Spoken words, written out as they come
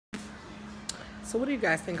So what do you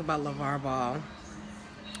guys think about LaVar Ball?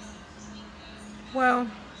 Well,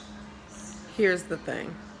 here's the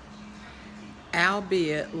thing.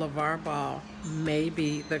 Albeit LaVar Ball may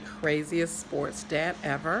be the craziest sports dad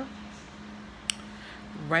ever,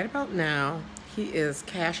 right about now he is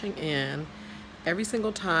cashing in every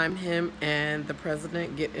single time him and the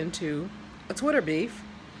president get into a Twitter beef.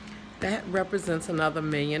 That represents another $1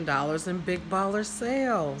 million in big baller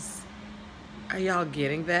sales. Are y'all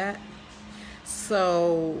getting that?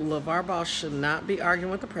 So LaVar Ball should not be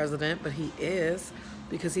arguing with the president, but he is,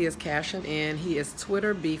 because he is cashing in. He is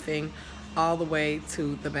Twitter beefing all the way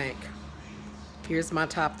to the bank. Here's my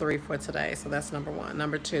top 3 for today. So that's number 1.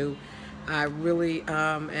 Number 2, I really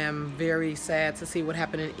am very sad to see what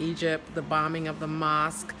happened in Egypt, the bombing of the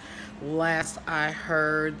mosque. Last I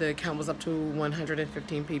heard, the count was up to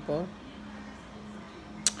 115 people.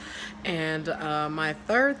 And my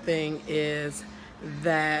third thing is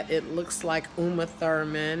that it looks like Uma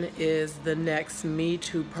Thurman is the next Me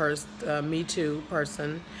Too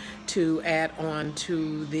person to add on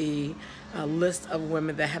to the list of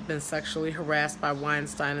women that have been sexually harassed by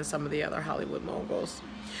Weinstein and some of the other Hollywood moguls.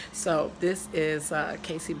 So this is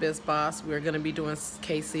Casey Biz Boss. We're going to be doing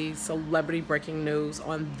Casey celebrity breaking news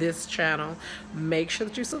on this channel. Make sure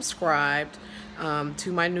that you subscribed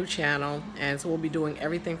to my new channel, and so we'll be doing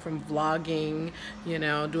everything from vlogging, you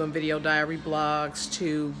know, doing video diary blogs,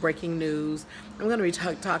 to breaking news. I'm going to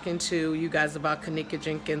be talking to you guys about Kenneka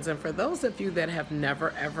Jenkins, and for those of you that have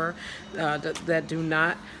never ever that do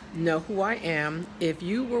not know who I am, if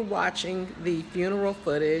you were watching the funeral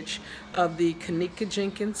footage of the Kenneka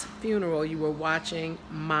Jenkins funeral, you were watching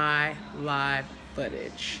my live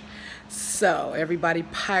footage. So everybody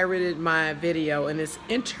pirated my video, and it's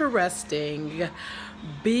interesting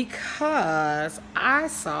because I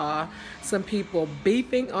saw some people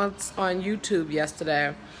beefing on YouTube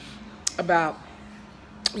yesterday about,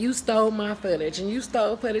 you stole my footage, and you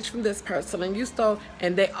stole footage from this person,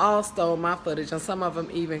 and they all stole my footage, and some of them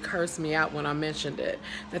even cursed me out when I mentioned it,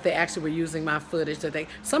 that they actually were using my footage,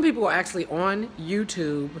 some people were actually on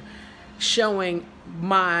YouTube showing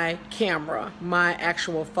my camera, my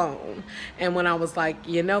actual phone. And when I was like,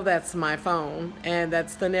 you know, that's my phone, and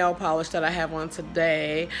that's the nail polish that I have on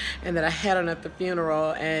today, and that I had on at the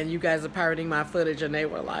funeral, and you guys are pirating my footage, and they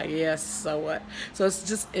were like, yes, so what? So it's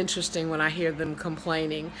just interesting when I hear them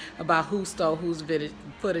complaining about who stole whose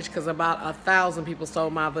footage, because about 1,000 people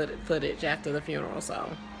stole my footage after the funeral. So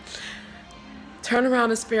turn around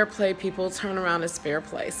is fair play, people. Turn around is fair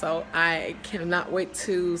play. So I cannot wait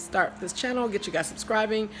to start this channel, get you guys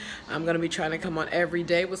subscribing. I'm going to be trying to come on every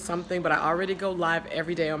day with something, but I already go live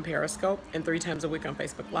every day on Periscope and 3 times a week on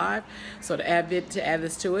Facebook Live. So to add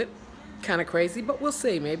this to it, kind of crazy, but we'll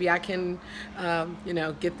see. Maybe I can, you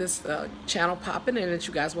know, get this channel popping, and that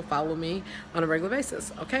you guys will follow me on a regular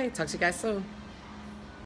basis. Okay, talk to you guys soon.